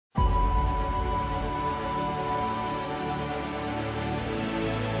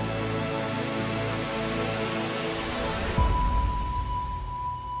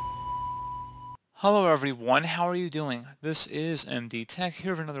Hello everyone, how are you doing? This is MD Tech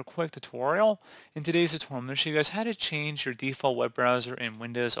here with another quick tutorial. In today's tutorial, I'm going to show you guys how to change your default web browser in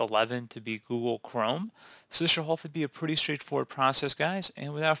Windows 11 to be Google Chrome. So this should hopefully be a pretty straightforward process, guys,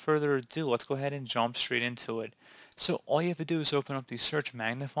 and without further ado, let's go ahead and jump straight into it. So all you have to do is open up the search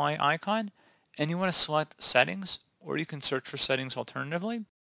magnify icon, and you want to select settings, or you can search for settings alternatively.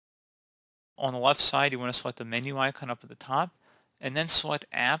 On the left side, you want to select the menu icon up at the top, and then select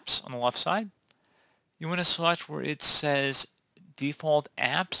apps on the left side. You want to select where it says default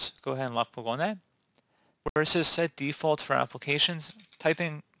apps. Go ahead and left click on that. Where it says set defaults for applications, type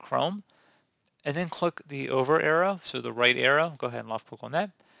in Chrome and then click the over arrow, so the right arrow. Go ahead and left click on that.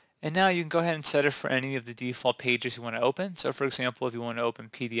 And now you can go ahead and set it for any of the default pages you want to open. So for example, if you want to open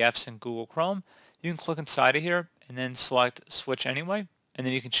PDFs in Google Chrome, you can click inside of here and then select switch anyway. And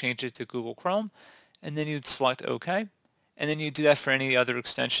then you can change it to Google Chrome. And then you'd select OK. And then you do that for any other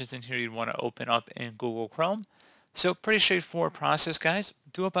extensions in here you'd want to open up in Google Chrome. So pretty straightforward process, guys.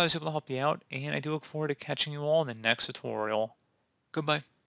 Do hope I was able to help you out, and I do look forward to catching you all in the next tutorial. Goodbye.